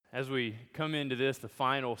As we come into this, the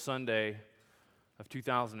final Sunday of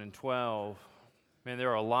 2012, man,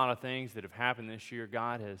 there are a lot of things that have happened this year.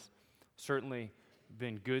 God has certainly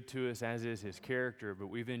been good to us, as is His character,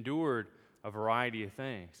 but we've endured a variety of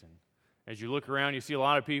things. And as you look around, you see a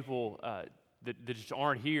lot of people that just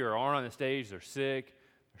aren't here, aren't on the stage. They're sick,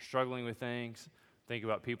 they're struggling with things. Think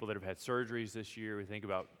about people that have had surgeries this year. We think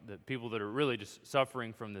about the people that are really just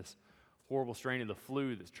suffering from this horrible strain of the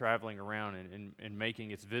flu that's traveling around and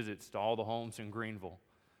making its visits to all the homes in Greenville.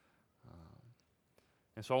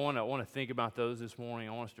 And so I want to think about those this morning.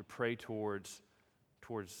 I want us to pray towards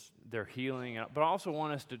their healing, but I also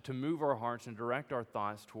want us to move our hearts and direct our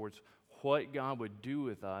thoughts towards what God would do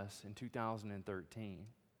with us in 2013.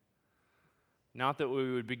 Not that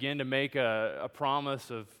we would begin to make a promise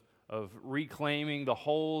of reclaiming the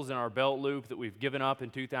holes in our belt loop that we've given up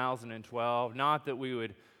in 2012. Not that we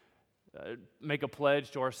would make a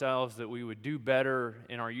pledge to ourselves that we would do better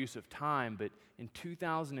in our use of time, but in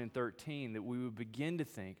 2013 that we would begin to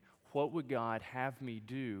think, what would God have me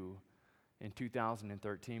do in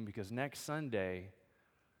 2013? Because next Sunday,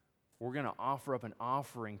 we're going to offer up an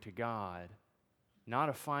offering to God, not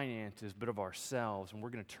of finances, but of ourselves, and we're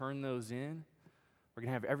going to turn those in. We're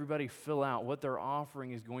going to have everybody fill out what their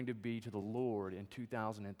offering is going to be to the Lord in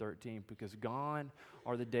 2013, because gone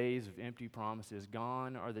are the days of empty promises.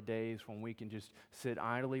 Gone are the days when we can just sit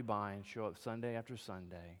idly by and show up Sunday after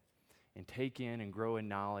Sunday and take in and grow in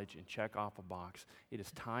knowledge and check off a box. It is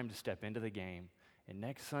time to step into the game. And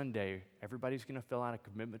next Sunday, everybody's going to fill out a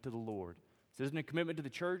commitment to the Lord. This isn't a commitment to the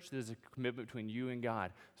church. This is a commitment between you and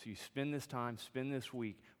God. So you spend this time, spend this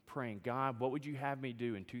week praying, God, what would you have me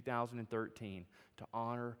do in 2013 to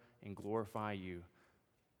honor and glorify you,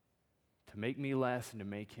 to make me less and to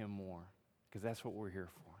make Him more? Because that's what we're here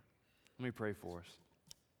for. Let me pray for us.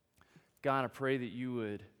 God, I pray that you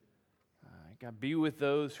would, God, be with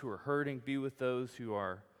those who are hurting, be with those who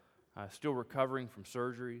are still recovering from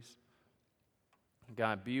surgeries.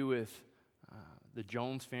 God, be with the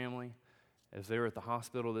Jones family as they were at the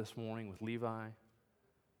hospital this morning with Levi.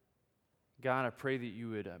 God, I pray that you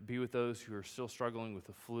would be with those who are still struggling with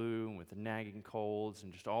the flu and with the nagging colds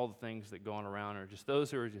and just all the things that go on around, or just those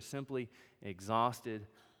who are just simply exhausted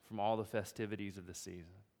from all the festivities of the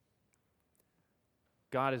season.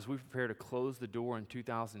 God, as we prepare to close the door in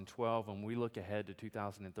 2012 and we look ahead to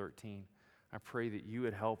 2013, I pray that you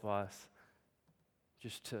would help us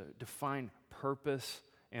just to find purpose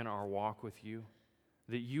in our walk with you,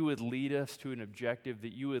 that you would lead us to an objective,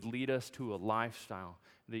 that you would lead us to a lifestyle,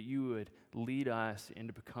 that you would lead us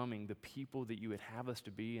into becoming the people that you would have us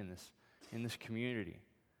to be in this community.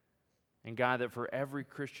 And God, that for every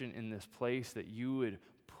Christian in this place, that you would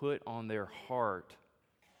put on their heart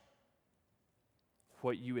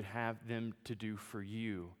what you would have them to do for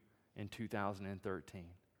you in 2013.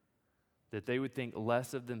 That they would think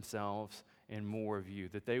less of themselves and more of you.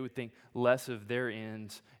 That they would think less of their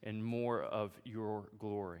ends and more of your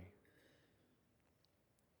glory.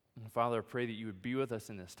 And Father, I pray that you would be with us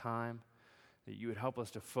in this time, that you would help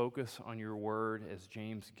us to focus on your word as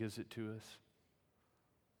James gives it to us.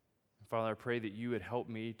 And Father, I pray that you would help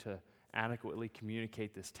me to adequately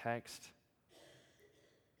communicate this text.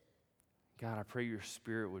 God, I pray your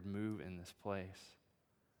Spirit would move in this place.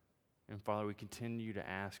 And Father, we continue to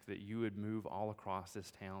ask that you would move all across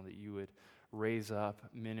this town, that you would raise up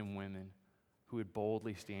men and women who would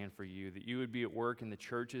boldly stand for you, that you would be at work in the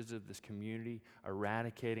churches of this community,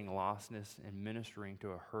 eradicating lostness and ministering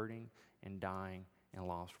to a hurting and dying and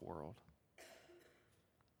lost world.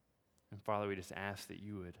 And Father, we just ask that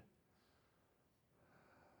you would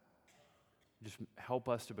just help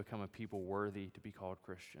us to become a people worthy to be called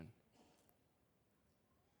Christian.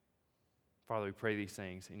 Father, we pray these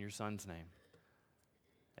things in your Son's name.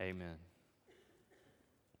 Amen.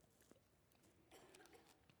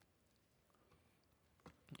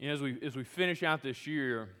 You know, as we finish out this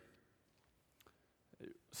year,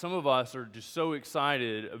 some of us are just so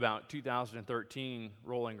excited about 2013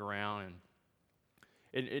 rolling around.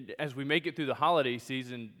 And as we make it through the holiday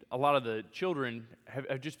season, a lot of the children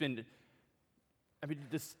have just been,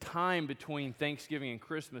 this time between Thanksgiving and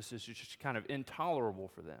Christmas is just kind of intolerable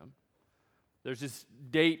for them. There's this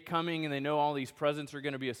date coming, and they know all these presents are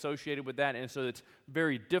going to be associated with that, and so it's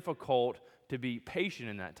very difficult to be patient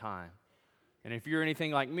in that time. And if you're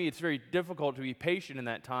anything like me, it's very difficult to be patient in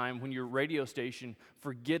that time when your radio station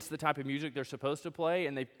forgets the type of music they're supposed to play,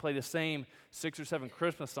 and they play the same 6 or 7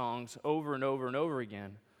 Christmas songs over and over and over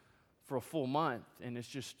again for a full month, and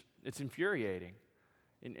it's infuriating.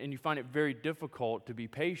 And you find it very difficult to be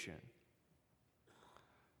patient.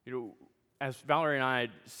 You know, as Valerie and I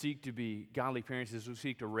seek to be godly parents, as we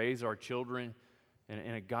seek to raise our children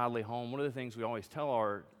in a godly home. One of the things we always tell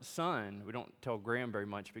our son, we don't tell Graham very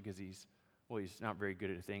much because he's not very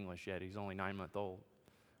good at English yet. He's only 9 months old.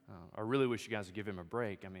 I really wish you guys would give him a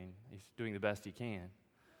break. I mean, he's doing the best he can.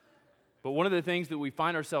 But one of the things that we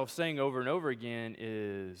find ourselves saying over and over again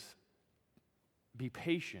is be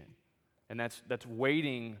patient. And that's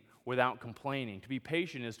waiting without complaining. To be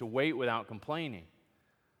patient is to wait without complaining.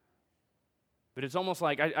 But it's almost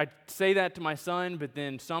like I say that to my son, but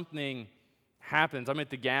then something happens. I'm at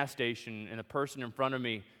the gas station, and the person in front of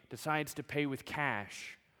me decides to pay with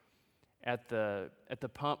cash at the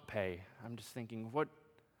pump pay. I'm just thinking,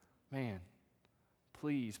 man,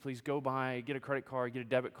 please go by, get a credit card, get a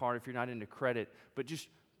debit card if you're not into credit, but just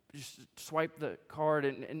swipe the card,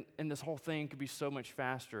 and this whole thing could be so much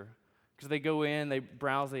faster. Because they go in, they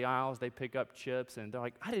browse the aisles, they pick up chips, and they're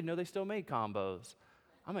like, I didn't know they still made combos.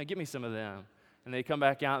 I'm going to get me some of them. And they come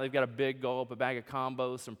back out, they've got a big gulp, a bag of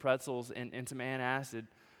combos, some pretzels, and some antacid,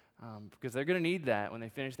 because they're going to need that when they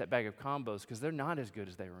finish that bag of combos, because they're not as good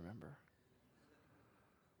as they remember.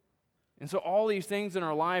 And so all these things in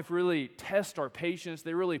our life really test our patience.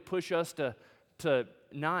 They really push us to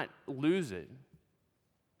not lose it.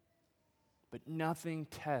 But nothing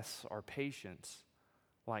tests our patience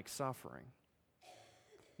like suffering.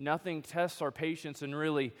 Nothing tests our patience and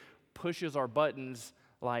really pushes our buttons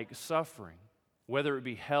like suffering. Whether it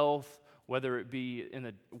be health, whether it be in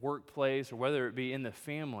the workplace, or whether it be in the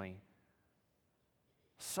family,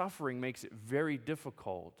 suffering makes it very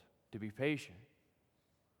difficult to be patient.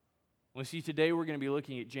 Well, see, today we're going to be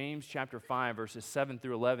looking at James chapter 5, verses 7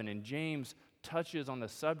 through 11, and James touches on the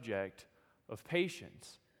subject of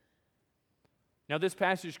patience. Now, this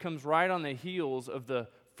passage comes right on the heels of the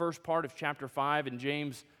first part of chapter 5, and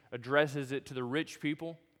James addresses it to the rich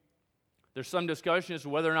people. There's some discussion as to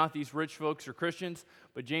whether or not these rich folks are Christians,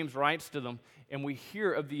 but James writes to them, and we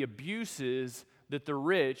hear of the abuses that the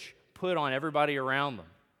rich put on everybody around them.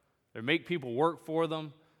 They make people work for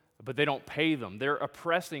them, but they don't pay them. They're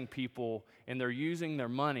oppressing people, and they're using their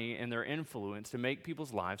money and their influence to make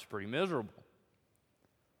people's lives pretty miserable.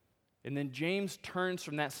 And then James turns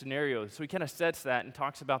from that scenario, so he kind of sets that and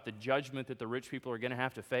talks about the judgment that the rich people are going to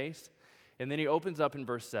have to face. And then he opens up in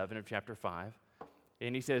verse 7 of chapter 5,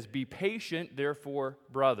 and he says, "Be patient, therefore,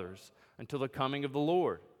 brothers, until the coming of the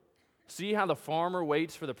Lord. See how the farmer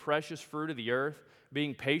waits for the precious fruit of the earth,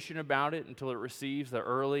 being patient about it until it receives the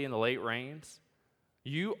early and the late rains?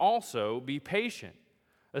 You also be patient.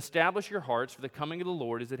 Establish your hearts, for the coming of the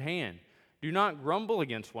Lord is at hand. Do not grumble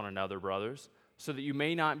against one another, brothers, so that you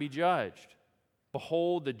may not be judged.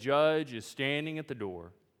 Behold, the judge is standing at the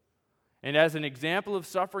door. And as an example of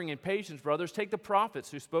suffering and patience, brothers, take the prophets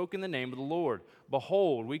who spoke in the name of the Lord.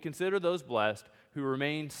 Behold, we consider those blessed who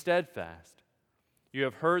remain steadfast.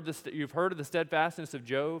 You've heard of the steadfastness of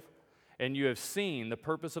Job, and you have seen the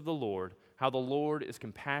purpose of the Lord, how the Lord is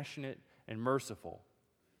compassionate and merciful."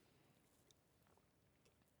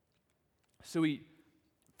 So he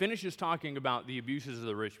finishes talking about the abuses of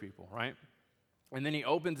the rich people, right? And then he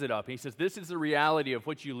opens it up. He says, this is the reality of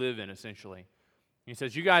what you live in, essentially. He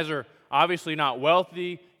says, you guys are obviously not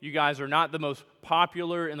wealthy. You guys are not the most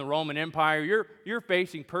popular in the Roman Empire. You're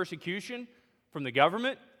facing persecution from the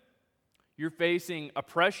government. You're facing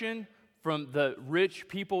oppression from the rich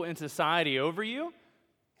people in society over you.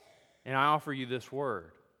 And I offer you this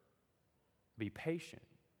word: be patient.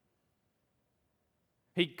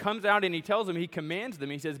 He comes out and he tells them, he commands them,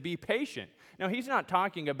 he says, be patient. Now, he's not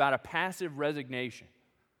talking about a passive resignation.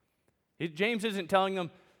 James isn't telling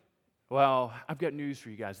them, well, I've got news for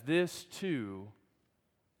you guys. This too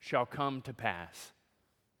shall come to pass.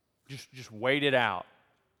 Just wait it out.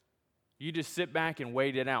 You just sit back and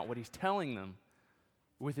wait it out. What he's telling them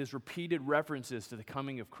with his repeated references to the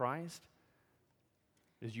coming of Christ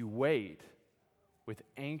is you wait with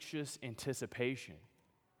anxious anticipation.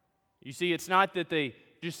 You see, it's not that they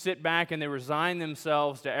just sit back and they resign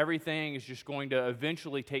themselves to everything is just going to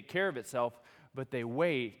eventually take care of itself, but they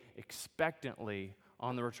wait expectantly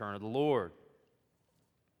on the return of the Lord.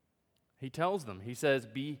 He tells them, he says,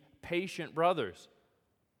 be patient, brothers.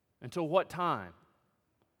 Until what time?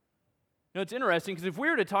 Now, it's interesting because if we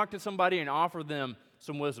were to talk to somebody and offer them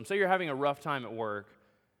some wisdom, say you're having a rough time at work,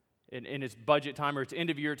 and it's budget time or it's end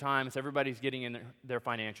of year time, so everybody's getting in their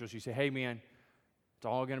financials, you say, hey man, it's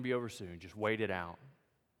all going to be over soon. Just wait it out.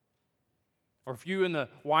 Or if you and the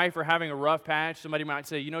wife are having a rough patch, somebody might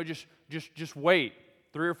say, just wait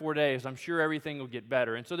 3 or 4 days. I'm sure everything will get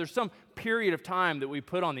better. And so there's some period of time that we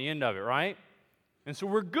put on the end of it, right? And so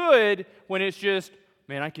we're good when it's just,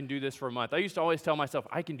 man, I can do this for a month. I used to always tell myself,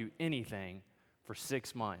 I can do anything for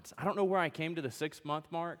 6 months. I don't know where I came to the 6-month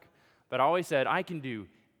mark, but I always said, I can do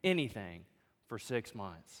anything for 6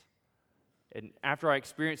 months. And after I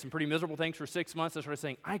experienced some pretty miserable things for 6 months, I started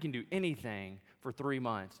saying, I can do anything for 3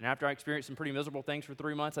 months. And after I experienced some pretty miserable things for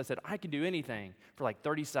 3 months, I said, I can do anything for like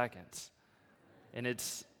 30 seconds. And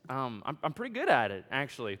it's, I'm pretty good at it,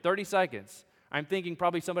 actually. 30 seconds. I'm thinking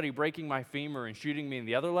probably somebody breaking my femur and shooting me in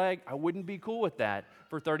the other leg. I wouldn't be cool with that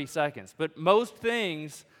for 30 seconds. But most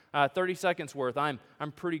things, 30 seconds worth, I'm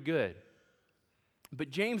pretty good. But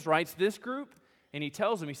James writes this group, and he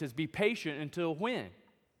tells them, he says, be patient until when?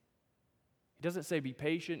 He doesn't say be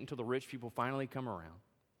patient until the rich people finally come around.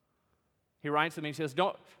 He writes them and he says,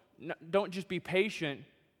 don't just be patient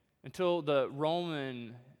until the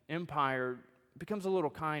Roman Empire becomes a little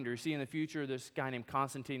kinder. You see, in the future, this guy named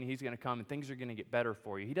Constantine, he's going to come and things are going to get better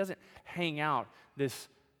for you. He doesn't hang out this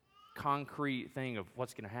concrete thing of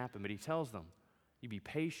what's going to happen, but he tells them, you be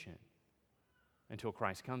patient until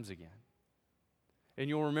Christ comes again. And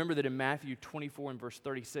you'll remember that in Matthew 24 and verse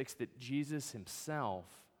 36 that Jesus himself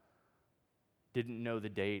didn't know the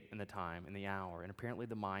date and the time and the hour, and apparently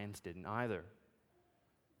the Mayans didn't either.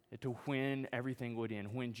 To when everything would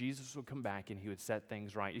end, when Jesus would come back and he would set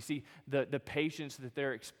things right. You see, the patience that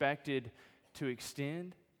they're expected to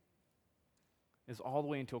extend is all the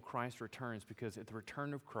way until Christ returns, because at the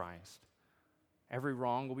return of Christ, every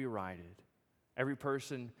wrong will be righted. Every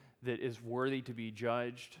person that is worthy to be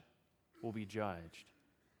judged will be judged.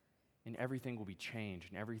 And everything will be changed,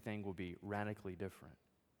 and everything will be radically different.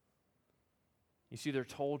 You see, they're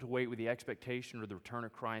told to wait with the expectation of the return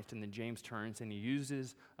of Christ, and then James turns and he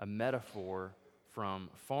uses a metaphor from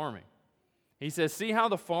farming. He says, see how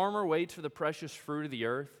the farmer waits for the precious fruit of the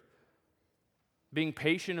earth, being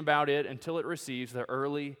patient about it until it receives the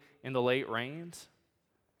early and the late rains?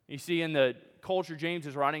 You see, in the culture James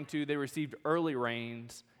is writing to, they received early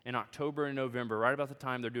rains in October and November, right about the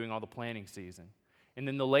time they're doing all the planting season. And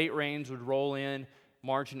then the late rains would roll in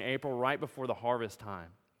March and April, right before the harvest time.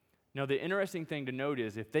 Now, the interesting thing to note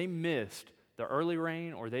is if they missed the early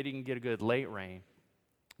rain or they didn't get a good late rain,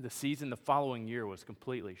 the season the following year was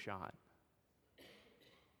completely shot.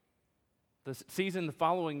 The season the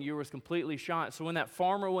following year was completely shot. So when that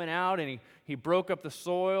farmer went out and he broke up the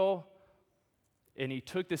soil and he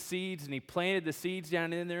took the seeds and he planted the seeds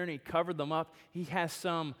down in there and he covered them up, he has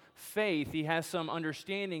some faith, he has some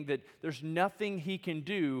understanding that there's nothing he can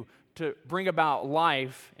do to bring about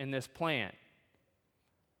life in this plant.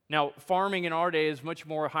 Now, farming in our day is much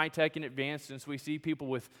more high-tech and advanced, and so we see people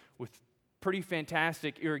with pretty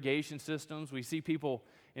fantastic irrigation systems. We see people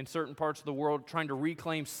in certain parts of the world trying to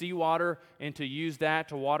reclaim seawater and to use that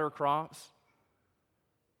to water crops.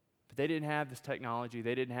 But they didn't have this technology.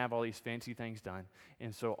 They didn't have all these fancy things done.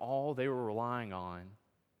 And so all they were relying on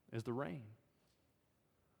is the rain.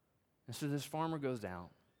 And so this farmer goes out,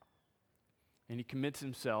 and he commits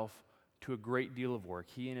himself to a great deal of work,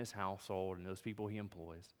 he and his household and those people he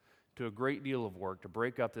employs, to a great deal of work to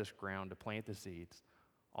break up this ground, to plant the seeds,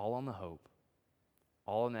 all on the hope,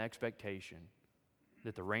 all in the expectation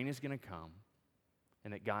that the rain is going to come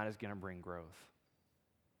and that God is going to bring growth.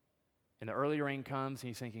 And the early rain comes, and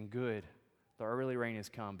he's thinking, good, the early rain has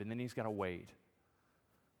come, but then he's got to wait.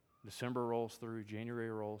 December rolls through,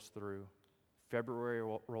 January rolls through,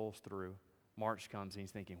 February rolls through, March comes, and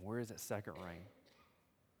he's thinking, where is that second rain?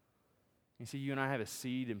 You see, you and I have a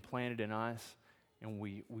seed implanted in us, and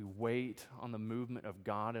we wait on the movement of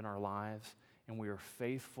God in our lives, and we are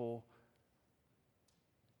faithful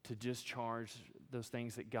to discharge those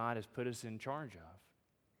things that God has put us in charge of.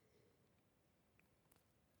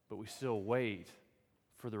 But we still wait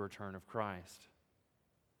for the return of Christ.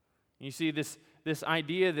 And you see, this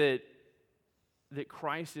idea that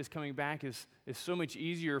Christ is coming back is so much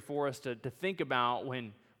easier for us to think about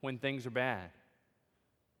when things are bad.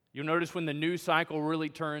 You'll notice when the news cycle really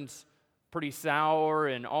turns pretty sour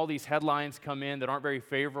and all these headlines come in that aren't very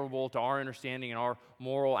favorable to our understanding and our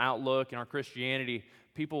moral outlook and our Christianity,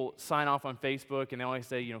 people sign off on Facebook and they always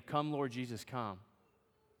say, come Lord Jesus, come.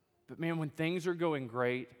 But man, when things are going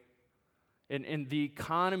great and the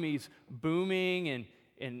economy's booming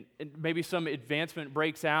and maybe some advancement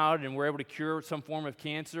breaks out and we're able to cure some form of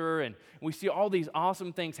cancer and we see all these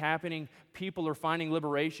awesome things happening. People are finding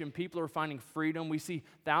liberation. People are finding freedom. We see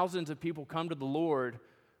thousands of people come to the Lord.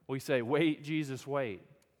 We say, wait, Jesus, wait.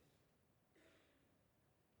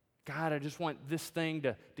 God, I just want this thing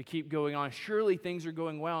to keep going on. Surely things are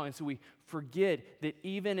going well. And so we forget that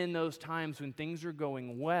even in those times when things are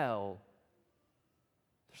going well,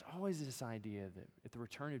 there's always this idea that at the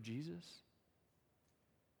return of Jesus,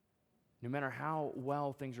 no matter how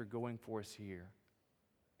well things are going for us here,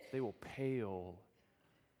 they will pale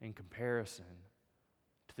in comparison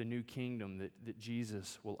to the new kingdom that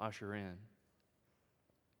Jesus will usher in.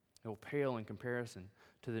 It will pale in comparison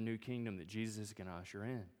to the new kingdom that Jesus is going to usher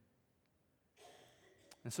in.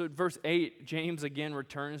 And so at verse 8, James again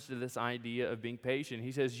returns to this idea of being patient.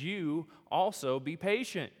 He says, you also be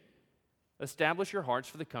patient. Establish your hearts,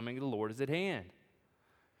 for the coming of the Lord is at hand.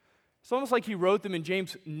 It's almost like he wrote them and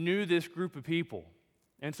James knew this group of people.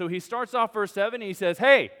 And so he starts off verse 7 and he says,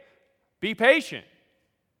 hey, be patient.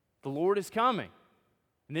 The Lord is coming.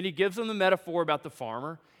 And then he gives them the metaphor about the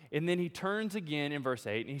farmer. And then he turns again in verse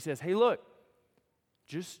 8 and he says, hey, look,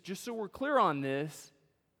 just so we're clear on this,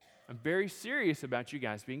 I'm very serious about you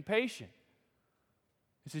guys being patient.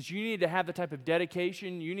 He says you need to have the type of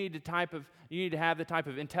dedication, you need to have the type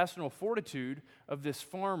of intestinal fortitude of this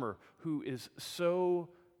farmer who is so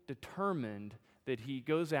determined that he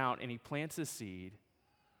goes out and he plants a seed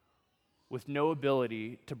with no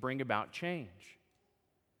ability to bring about change.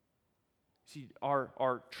 See,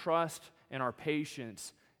 our trust and our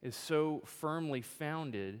patience is so firmly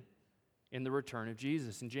founded in the return of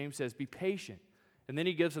Jesus. And James says, be patient. And then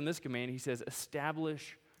he gives them this command. He says,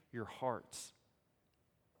 establish your hearts.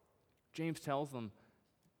 James tells them,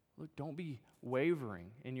 look, don't be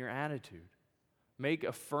wavering in your attitude. Make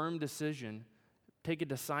a firm decision. Take a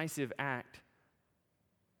decisive act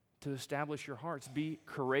to establish your hearts. Be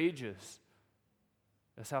courageous.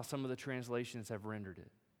 That's how some of the translations have rendered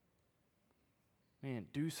it. Man,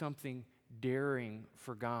 do something daring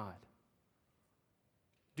for God.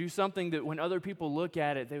 Do something that when other people look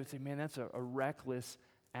at it, they would say, man, that's a reckless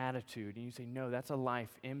attitude. And you say, no, that's a life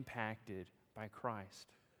impacted by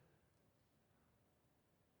Christ.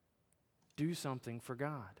 Do something for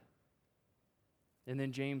God. And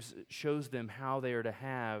then James shows them how they are to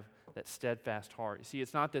have that steadfast heart. You see,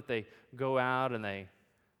 it's not that they go out and they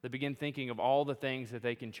begin thinking of all the things that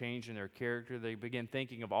they can change in their character. They begin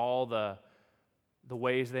thinking of all the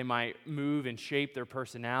ways they might move and shape their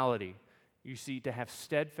personality. You see, to have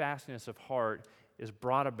steadfastness of heart is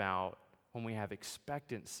brought about when we have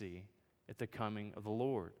expectancy at the coming of the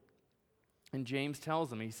Lord. And James tells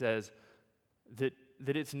them, he says, that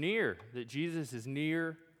it's near, that Jesus is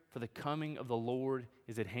near, for the coming of the Lord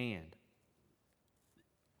is at hand.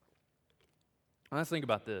 Now, let's think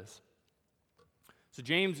about this. So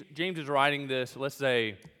James is writing this, let's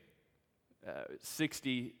say,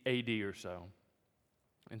 60 AD or so.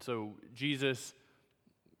 And so Jesus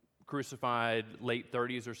crucified late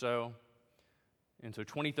 30s or so. And so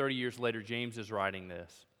 20, 30 years later, James is writing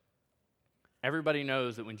this. Everybody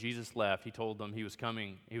knows that when Jesus left, he told them he was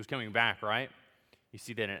coming back, right? You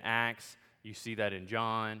see that in Acts, you see that in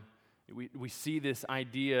John. We see this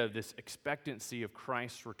idea of this expectancy of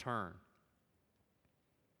Christ's return.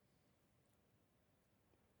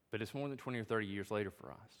 But it's more than 20 or 30 years later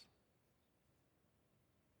for us.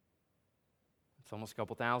 It's almost a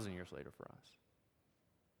couple thousand years later for us.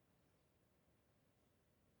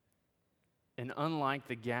 And unlike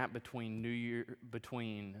the gap between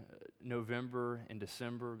November and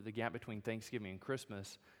December, the gap between Thanksgiving and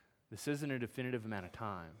Christmas, this isn't a definitive amount of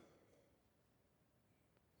time.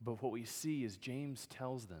 But what we see is James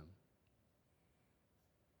tells them,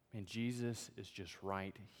 and Jesus is just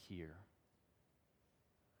right here.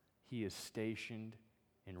 He is stationed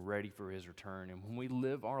and ready for his return. And when we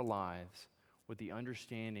live our lives with the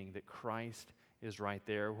understanding that Christ is right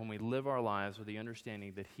there, when we live our lives with the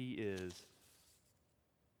understanding that he is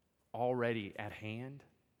already at hand,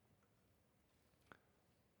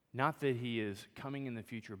 not that he is coming in the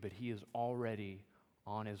future, but he is already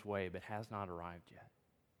on his way, but has not arrived yet.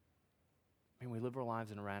 I mean, we live our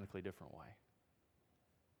lives in a radically different way.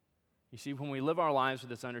 You see, when we live our lives with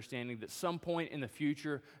this understanding that some point in the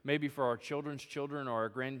future, maybe for our children's children or our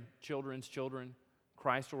grandchildren's children,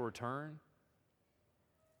 Christ will return,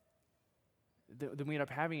 then we end up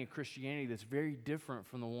having a Christianity that's very different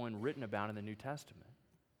from the one written about in the New Testament.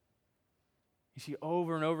 You see,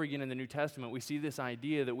 over and over again in the New Testament, we see this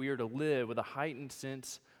idea that we are to live with a heightened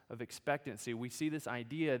sense of expectancy. We see this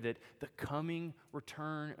idea that the coming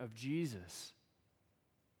return of Jesus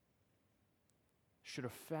should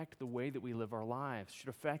affect the way that we live our lives, should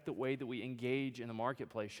affect the way that we engage in the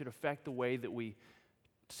marketplace, should affect the way that we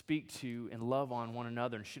speak to and love on one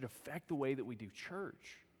another, and should affect the way that we do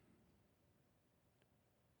church.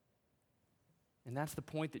 And that's the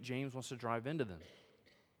point that James wants to drive into them.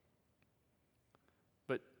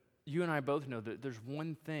 But you and I both know that there's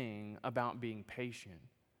one thing about being patient.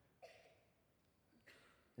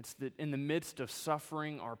 It's that in the midst of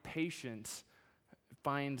suffering, our patience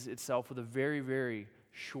finds itself with a very, very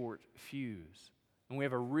short fuse. And we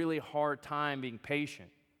have a really hard time being patient.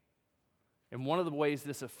 And one of the ways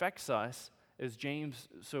this affects us, as James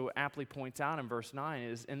so aptly points out in verse 9,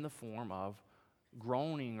 is in the form of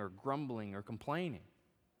groaning or grumbling or complaining.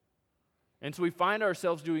 And so we find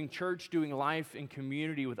ourselves doing church, doing life in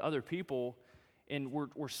community with other people, and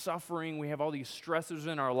we're suffering. We have all these stressors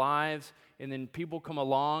in our lives, and then people come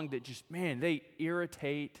along that just, man, they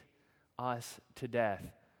irritate us to death.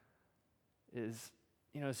 It's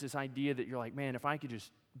this idea that you're like, man, if I could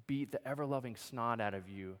just beat the ever-loving snot out of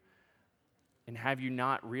you and have you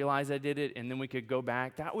not realize I did it, and then we could go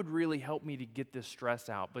back, that would really help me to get this stress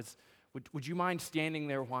out. But would you mind standing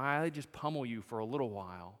there while I just pummel you for a little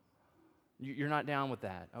while? You're not down with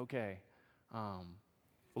that. Okay.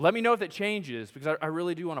 Let me know if it changes, because I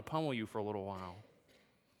really do want to pummel you for a little while.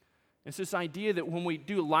 It's this idea that when we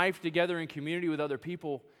do life together in community with other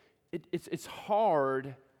people, it's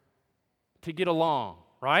hard to get along,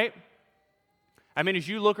 right? I mean, as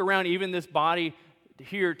you look around, even this body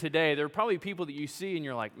here today, there are probably people that you see and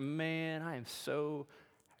you're like, man, I am so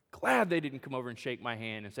glad they didn't come over and shake my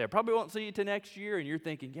hand and say, I probably won't see you till next year. And you're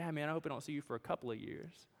thinking, yeah, man, I hope I don't see you for a couple of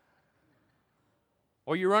years.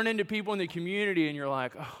 Or you run into people in the community and you're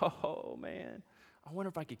like, oh, man, I wonder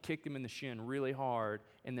if I could kick them in the shin really hard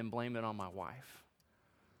and then blame it on my wife.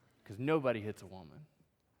 Because nobody hits a woman.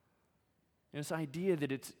 And this idea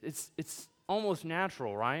that it's almost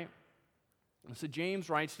natural, right? And so James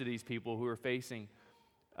writes to these people who are facing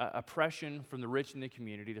oppression from the rich in the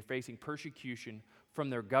community. They're facing persecution from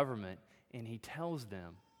their government. And he tells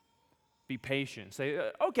them, be patient. Say,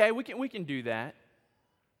 okay, we can do that.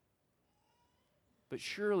 But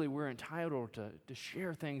surely we're entitled to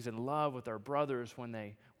share things in love with our brothers when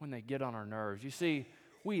they get on our nerves. You see,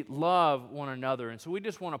 we love one another, and so we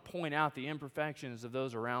just want to point out the imperfections of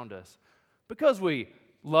those around us because we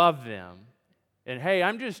love them. And hey,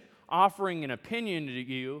 I'm just offering an opinion to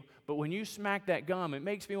you, but when you smack that gum, it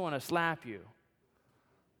makes me want to slap you.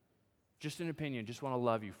 Just an opinion, just want to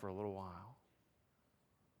love you for a little while.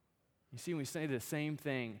 You see, we say the same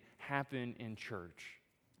thing happen in church.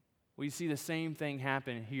 We see the same thing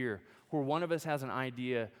happen here, where one of us has an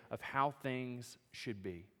idea of how things should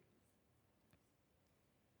be.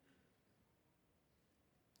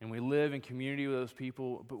 And we live in community with those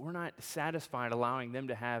people, but we're not satisfied allowing them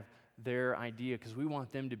to have their idea because we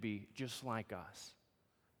want them to be just like us.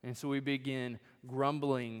 And so we begin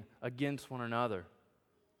grumbling against one another.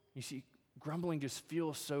 You see, grumbling just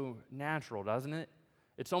feels so natural, doesn't it?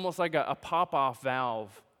 It's almost like a pop-off valve.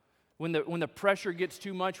 When the pressure gets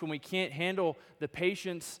too much, when we can't handle the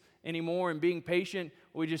patience anymore and being patient,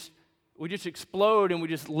 we just explode and we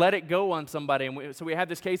just let it go on somebody. And so we have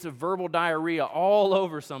this case of verbal diarrhea all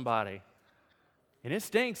over somebody. And it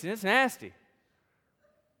stinks and it's nasty.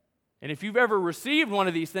 And if you've ever received one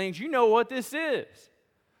of these things, you know what this is.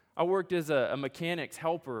 I worked as a mechanic's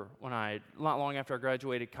helper not long after I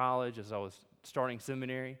graduated college, as I was starting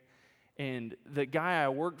seminary. And the guy I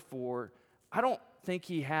worked for, I don't think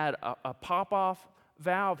he had a pop-off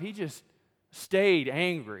valve. He just stayed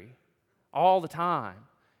angry all the time.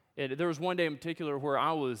 There was one day in particular where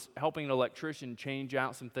I was helping an electrician change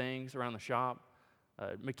out some things around the shop.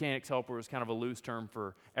 Mechanic's helper is kind of a loose term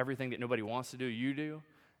for everything that nobody wants to do, you do.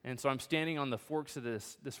 And so I'm standing on the forks of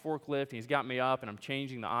this forklift, and he's got me up, and I'm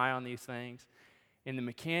changing the eye on these things. And the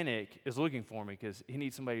mechanic is looking for me because he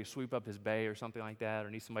needs somebody to sweep up his bay or something like that,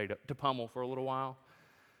 or needs somebody to pummel for a little while.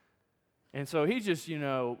 And so he's just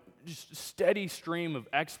steady stream of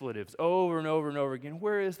expletives over and over and over again.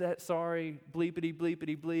 Where is that sorry, bleepity,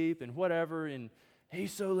 bleepity, bleep, and whatever, and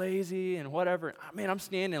he's so lazy, and whatever. Man, I'm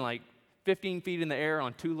standing like 15 feet in the air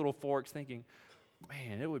on two little forks thinking,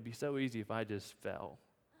 man, it would be so easy if I just fell.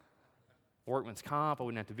 Workman's comp, I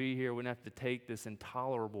wouldn't have to be here, I wouldn't have to take this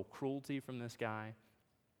intolerable cruelty from this guy.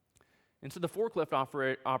 And so the forklift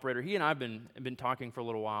operator, he and I have been talking for a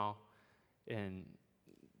little while, and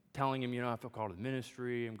telling him, I feel called to the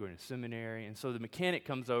ministry, I'm going to seminary. And so the mechanic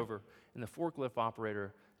comes over, and the forklift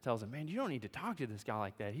operator tells him, man, you don't need to talk to this guy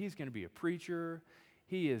like that. He's going to be a preacher.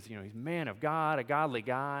 He is, he's a man of God, a godly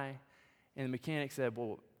guy. And the mechanic said,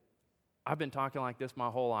 well, I've been talking like this my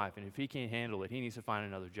whole life, and if he can't handle it, he needs to find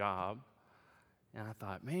another job. And I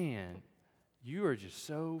thought, man, you are just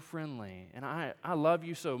so friendly, and I love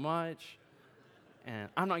you so much, and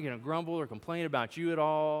I'm not going to grumble or complain about you at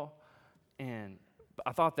all. And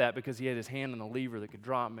I thought that because he had his hand on the lever that could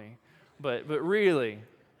drop me. But really,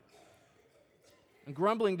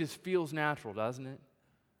 grumbling just feels natural, doesn't it?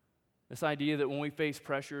 This idea that when we face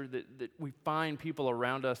pressure, that we find people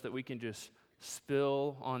around us that we can just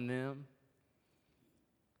spill on them.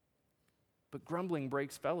 But grumbling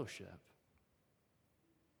breaks fellowship.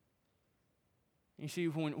 You see,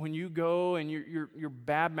 when you go and you're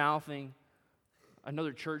bad-mouthing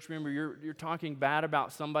another church member, you're talking bad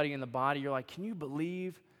about somebody in the body, you're like, can you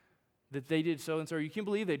believe that they did so and so? You can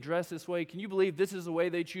believe they dress this way? Can you believe this is the way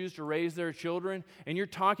they choose to raise their children? And you're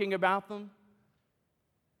talking about them?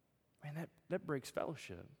 Man, that breaks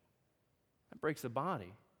fellowship. That breaks the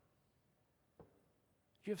body.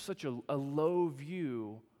 You have such a low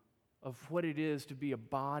view of what it is to be a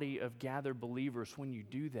body of gathered believers when you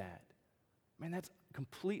do that. Man, that's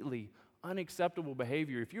completely unacceptable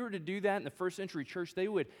behavior. If you were to do that in the first century church, they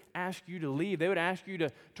would ask you to leave. They would ask you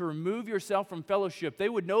to remove yourself from fellowship. They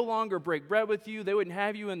would no longer break bread with you. They wouldn't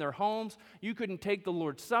have you in their homes. You couldn't take the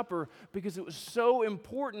Lord's Supper because it was so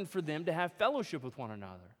important for them to have fellowship with one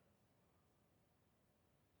another.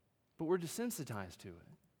 But we're desensitized to it.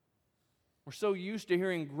 We're so used to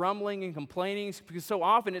hearing grumbling and complaining because so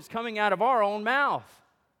often it's coming out of our own mouth.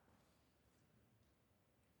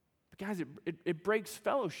 But guys, it breaks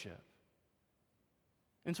fellowship.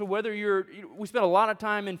 And so we spent a lot of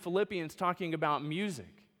time in Philippians talking about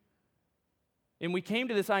music. And we came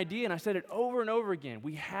to this idea, and I said it over and over again.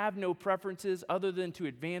 We have no preferences other than to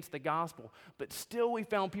advance the gospel. But still we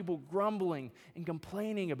found people grumbling and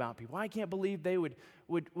complaining about people. I can't believe they would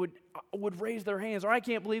raise their hands, or I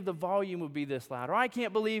can't believe the volume would be this loud, or I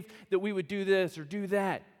can't believe that we would do this or do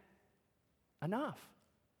that. Enough.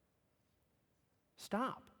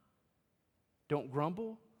 Stop. Don't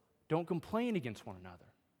grumble. Don't complain against one another.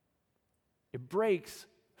 It breaks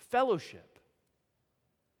fellowship.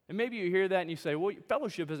 And maybe you hear that and you say, well,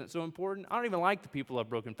 fellowship isn't so important. I don't even like the people I've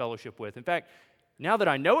broken fellowship with. In fact, now that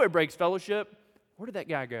I know it breaks fellowship, where did that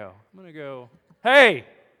guy go? I'm going to go, hey,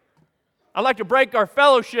 I'd like to break our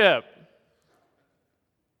fellowship.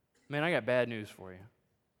 Man, I got bad news for you.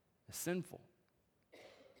 It's sinful.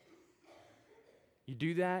 You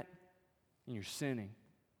do that and you're sinning.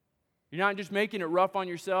 You're not just making it rough on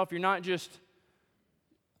yourself. You're not just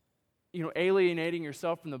alienating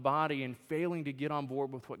yourself from the body and failing to get on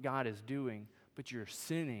board with what God is doing, but you're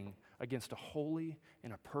sinning against a holy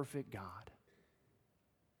and a perfect God.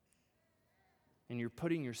 And you're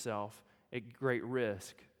putting yourself at great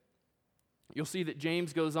risk. You'll see that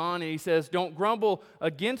James goes on and he says, don't grumble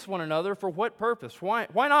against one another. For what purpose? Why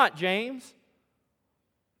not, James?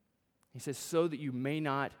 He says, so that you may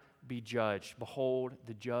not be judged. Behold,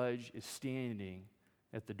 the judge is standing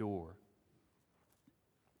at the door.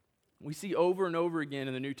 We see over and over again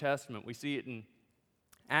in the New Testament. We see it in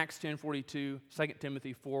Acts 10:42, 2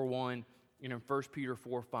 Timothy 4:1, and in 1 Peter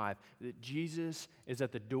 4:5, that Jesus is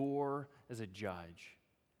at the door as a judge.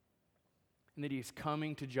 And that he's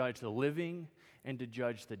coming to judge the living and to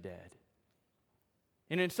judge the dead.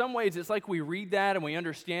 And in some ways, it's like we read that and we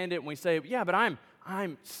understand it and we say, yeah, but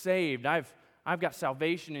I'm saved. I've got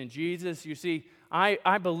salvation in Jesus. You see,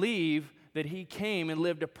 I believe that he came and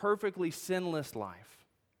lived a perfectly sinless life.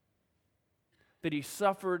 That he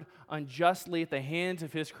suffered unjustly at the hands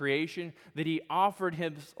of his creation, that he offered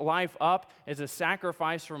his life up as a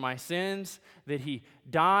sacrifice for my sins, that he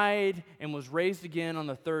died and was raised again on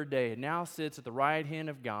the third day, and now sits at the right hand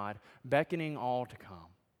of God, beckoning all to come.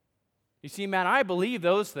 You see, Matt, I believe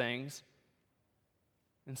those things,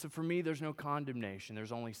 and so for me, there's no condemnation,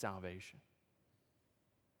 there's only salvation.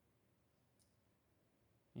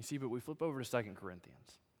 You see, but we flip over to 2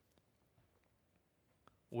 Corinthians.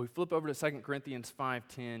 We flip over to 2 Corinthians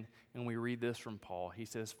 5:10, and we read this from Paul. He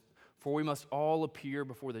says, for we must all appear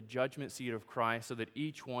before the judgment seat of Christ, so that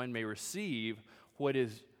each one may receive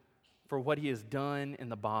for what he has done in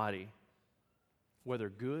the body, whether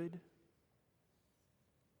good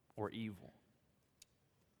or evil.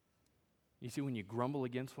 You see, when you grumble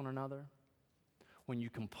against one another, when you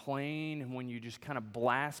complain, and when you just kind of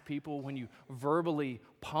blast people, when you verbally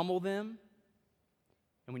pummel them,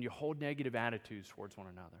 and when you hold negative attitudes towards one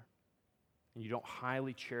another, and you don't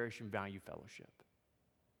highly cherish and value fellowship,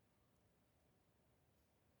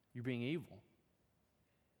 you're being evil.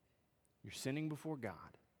 You're sinning before God.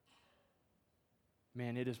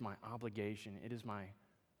 Man, it is my obligation. It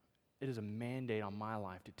is a mandate on my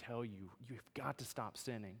life to tell you, you've got to stop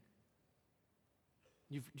sinning.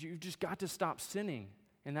 You've just got to stop sinning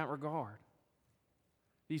in that regard.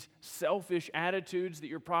 These selfish attitudes that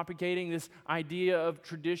you're propagating, this idea of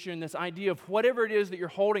tradition, this idea of whatever it is that you're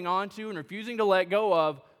holding on to and refusing to let go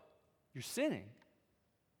of, you're sinning.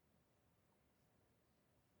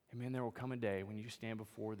 And man, there will come a day when you stand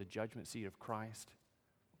before the judgment seat of Christ,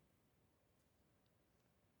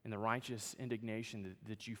 and the righteous indignation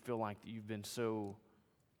that you feel like that you've been so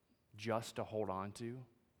just to hold on to,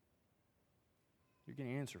 you're going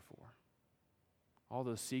to answer for. All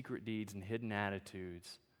those secret deeds and hidden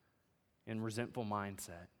attitudes and resentful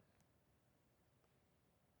mindset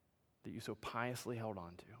that you so piously held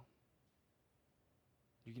on to,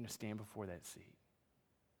 you're going to stand before that seat.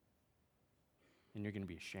 And you're going to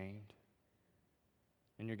be ashamed.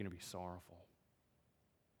 and you're going to be sorrowful.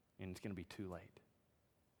 And it's going to be too late.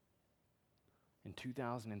 In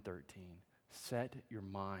 2013, set your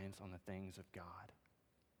minds on the things of God.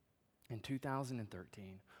 In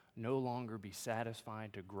 2013, no longer be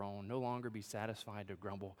satisfied to groan, no longer be satisfied to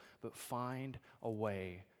grumble, but find a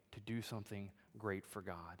way to do something great for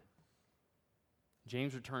God.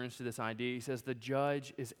 James returns to this idea. He says, the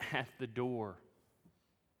judge is at the door.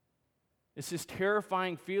 It's this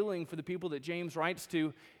terrifying feeling for the people that James writes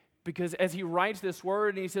to, because as he writes this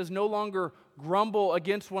word and he says, no longer grumble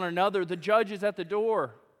against one another, the judge is at the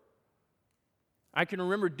door. I can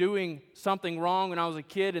remember doing something wrong when I was a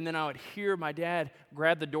kid, and then I would hear my dad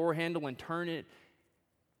grab the door handle and turn it,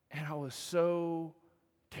 and I was so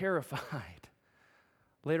terrified.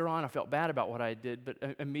 Later on, I felt bad about what I did, but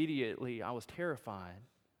immediately I was terrified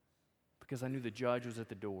because I knew the judge was at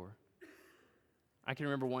the door. I can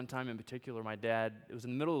remember one time in particular, my dad, it was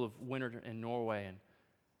in the middle of winter in Norway, and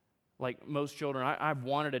like most children, I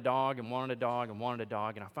wanted a dog and wanted a dog and wanted a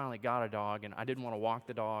dog, and I finally got a dog, and I didn't want to walk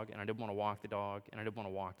the dog, and I didn't want to walk the dog, and I didn't want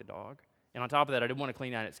to walk the dog. And on top of that, I didn't want to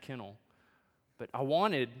clean out its kennel. But I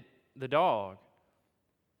wanted the dog.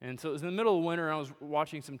 And so it was in the middle of winter, and I was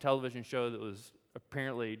watching some television show that was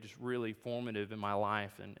apparently just really formative in my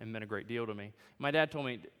life and meant a great deal to me. My dad told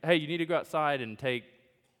me, hey, you need to go outside and take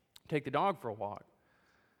the dog for a walk.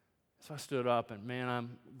 So I stood up, and man,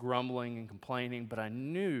 I'm grumbling and complaining, but I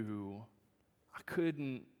knew I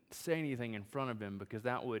couldn't say anything in front of him because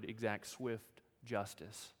that would exact swift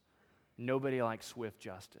justice. Nobody likes swift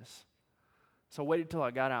justice. So I waited till I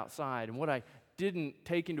got outside, and what I didn't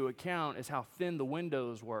take into account is how thin the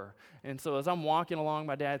windows were. And so as I'm walking along,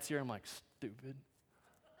 my dad's here, I'm like, stupid.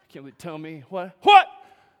 Can't you tell me what?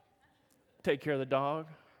 Take care of the dog.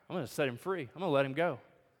 I'm going to set him free. I'm going to let him go.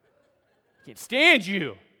 Can't stand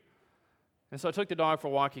you. And so I took the dog for a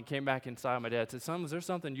walk and came back inside. My dad said, son, was there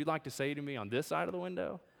something you'd like to say to me on this side of the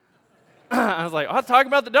window? I was like, I was talking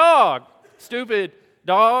about the dog. Stupid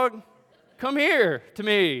dog, come here to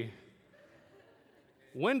me.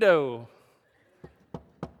 Window,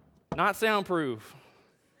 not soundproof.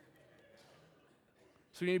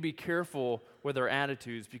 So we need to be careful with our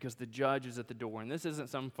attitudes because the judge is at the door. And this isn't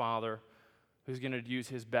some father who's going to use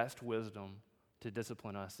his best wisdom to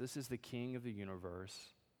discipline us. This is the King of the universe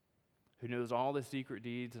who knows all the secret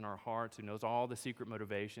deeds in our hearts, who knows all the secret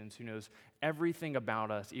motivations, who knows everything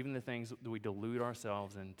about us, even the things that we delude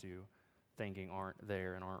ourselves into thinking aren't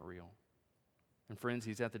there and aren't real. And friends,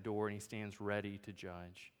 he's at the door and he stands ready to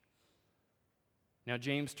judge. Now,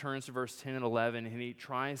 James turns to verse 10 and 11, and he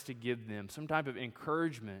tries to give them some type of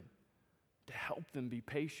encouragement to help them be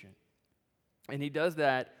patient. And he does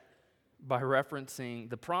that by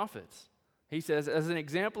referencing the prophets. He says, as an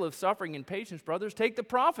example of suffering and patience, brothers, take the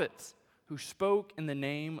prophets who spoke in the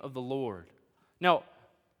name of the Lord. Now,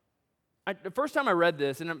 the first time I read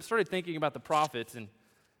this, and I started thinking about the prophets, and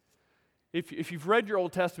if you've read your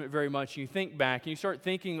Old Testament very much, and you think back, and you start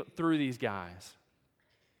thinking through these guys,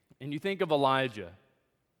 and you think of Elijah.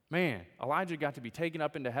 Man, Elijah got to be taken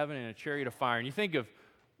up into heaven in a chariot of fire. And you think of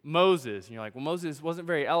Moses, and you're like, well, Moses wasn't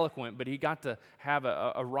very eloquent, but he got to have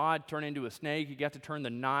a rod turn into a snake. He got to turn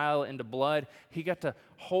the Nile into blood. He got to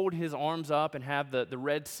hold his arms up and have the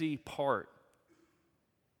Red Sea part.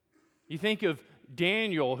 You think of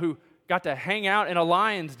Daniel, who got to hang out in a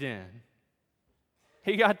lion's den.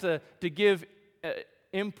 He got to give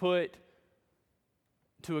input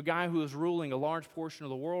to a guy who was ruling a large portion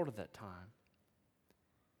of the world at that time.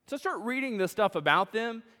 So I start reading this stuff about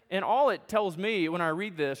them, and all it tells me when I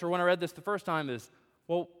read this, or when I read this the first time, is,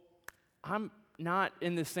 well, I'm not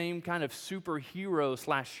in the same kind of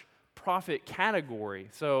superhero/prophet category.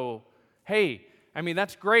 So, hey, I mean,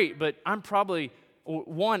 that's great, but I'm probably,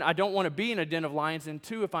 one, I don't want to be in a den of lions, and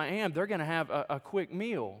two, if I am, they're going to have a quick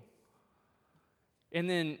meal. And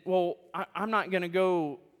then, well, I'm not going to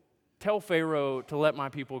go tell Pharaoh to let my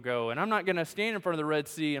people go, and I'm not going to stand in front of the Red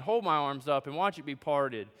Sea and hold my arms up and watch it be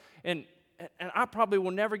parted. And I probably will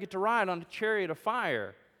never get to ride on a chariot of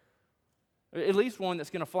fire, at least one that's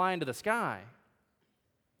going to fly into the sky.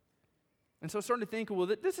 And so I started to think, well,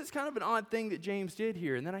 this is kind of an odd thing that James did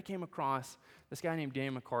here. And then I came across this guy named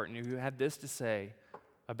Dan McCartney who had this to say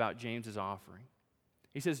about James's offering.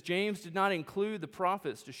 He says, James did not include the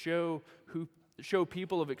prophets to show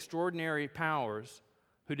people of extraordinary powers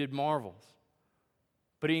who did marvels,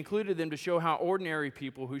 but he included them to show how ordinary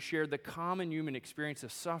people who shared the common human experience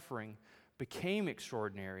of suffering became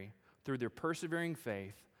extraordinary through their persevering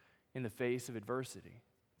faith in the face of adversity.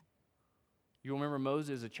 You remember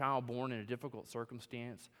Moses, a child born in a difficult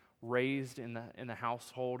circumstance, raised in the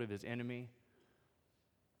household of his enemy,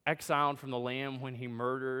 exiled from the land when he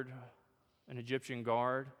murdered an Egyptian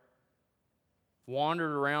guard,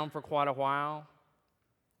 wandered around for quite a while.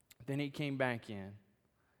 Then he came back in.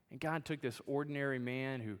 And God took this ordinary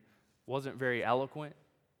man who wasn't very eloquent,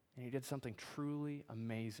 and he did something truly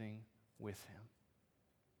amazing with him.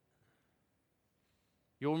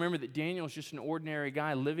 You'll remember that Daniel is just an ordinary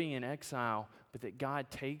guy living in exile, but that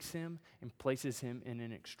God takes him and places him in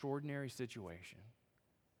an extraordinary situation.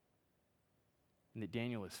 And that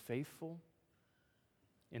Daniel is faithful,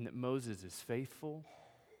 and that Moses is faithful,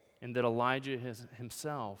 and that Elijah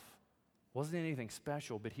himself wasn't anything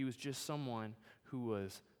special, but he was just someone who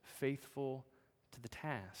was faithful to the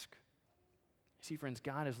task. See, friends,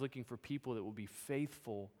 God is looking for people that will be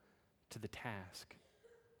faithful to the task.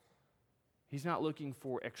 He's not looking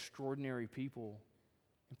for extraordinary people.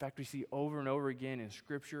 In fact, we see over and over again in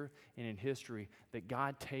Scripture and in history that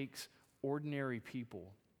God takes ordinary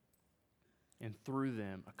people and through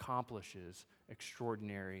them accomplishes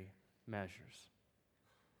extraordinary measures.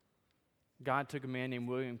 God took a man named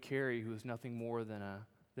William Carey, who was nothing more than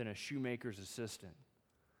a shoemaker's assistant,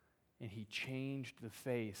 and he changed the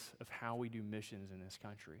face of how we do missions in this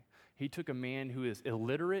country. He took a man who is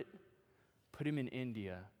illiterate, put him in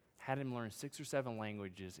India, had him learn 6 or 7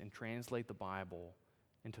 languages and translate the Bible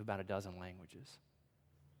into about a dozen languages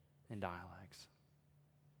and dialects.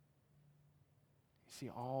 You see,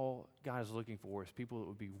 all God is looking for is people that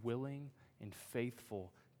would be willing and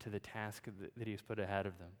faithful to the task that he has put ahead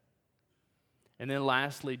of them. And then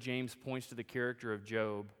lastly, James points to the character of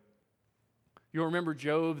Job. You'll remember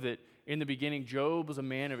Job, that in the beginning, Job was a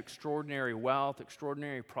man of extraordinary wealth,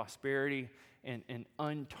 extraordinary prosperity, and an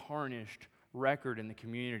untarnished record in the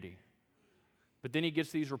community. But then he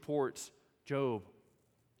gets these reports, Job,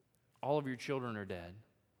 all of your children are dead.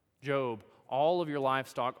 Job, all of your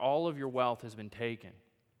livestock, all of your wealth has been taken.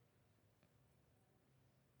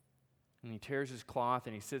 And he tears his cloth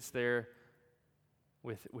and he sits there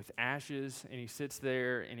with ashes, and he sits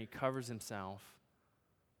there and he covers himself.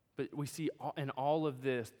 But we see in all of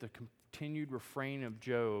this, the continued refrain of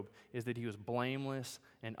Job is that he was blameless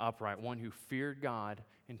and upright, one who feared God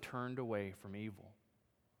and turned away from evil.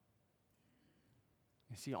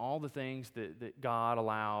 You see all the things that God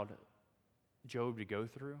allowed Job to go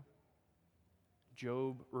through.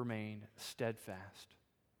 Job remained steadfast.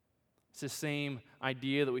 It's the same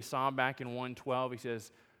idea that we saw back in 1:12. He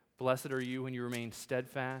says, "Blessed are you when you remain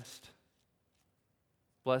steadfast.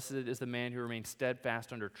 Blessed is the man who remains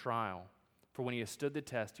steadfast under trial. For when he has stood the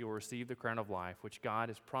test, he will receive the crown of life, which God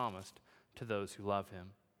has promised to those who love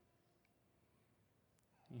him."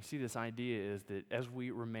 You see, this idea is that as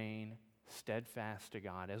we remain steadfast to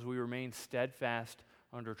God, as we remain steadfast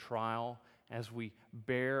under trial, as we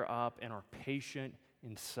bear up and are patient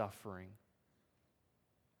in suffering,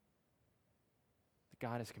 that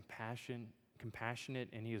God is compassionate,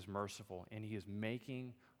 and he is merciful, and he is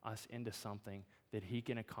making us into something that he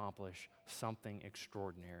can accomplish something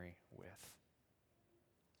extraordinary with.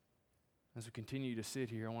 As we continue to sit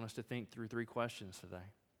here, I want us to think through 3 questions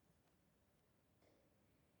today.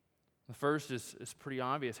 The first is pretty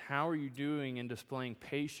obvious. How are you doing in displaying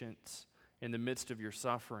patience in the midst of your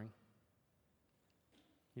suffering?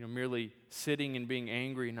 Merely sitting and being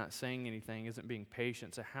angry and not saying anything isn't being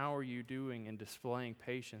patient. So how are you doing in displaying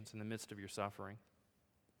patience in the midst of your suffering?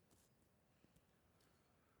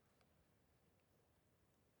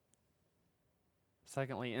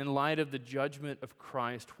 Secondly, in light of the judgment of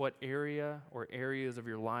Christ, what area or areas of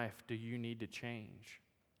your life do you need to change?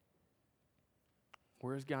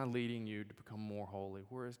 Where is God leading you to become more holy?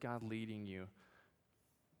 Where is God leading you?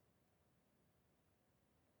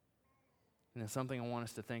 And it's something I want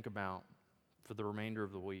us to think about for the remainder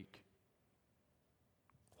of the week.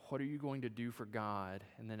 What are you going to do for God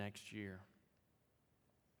in the next year?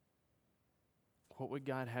 What would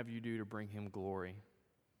God have you do to bring him glory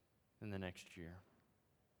in the next year?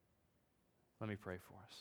 Let me pray for us.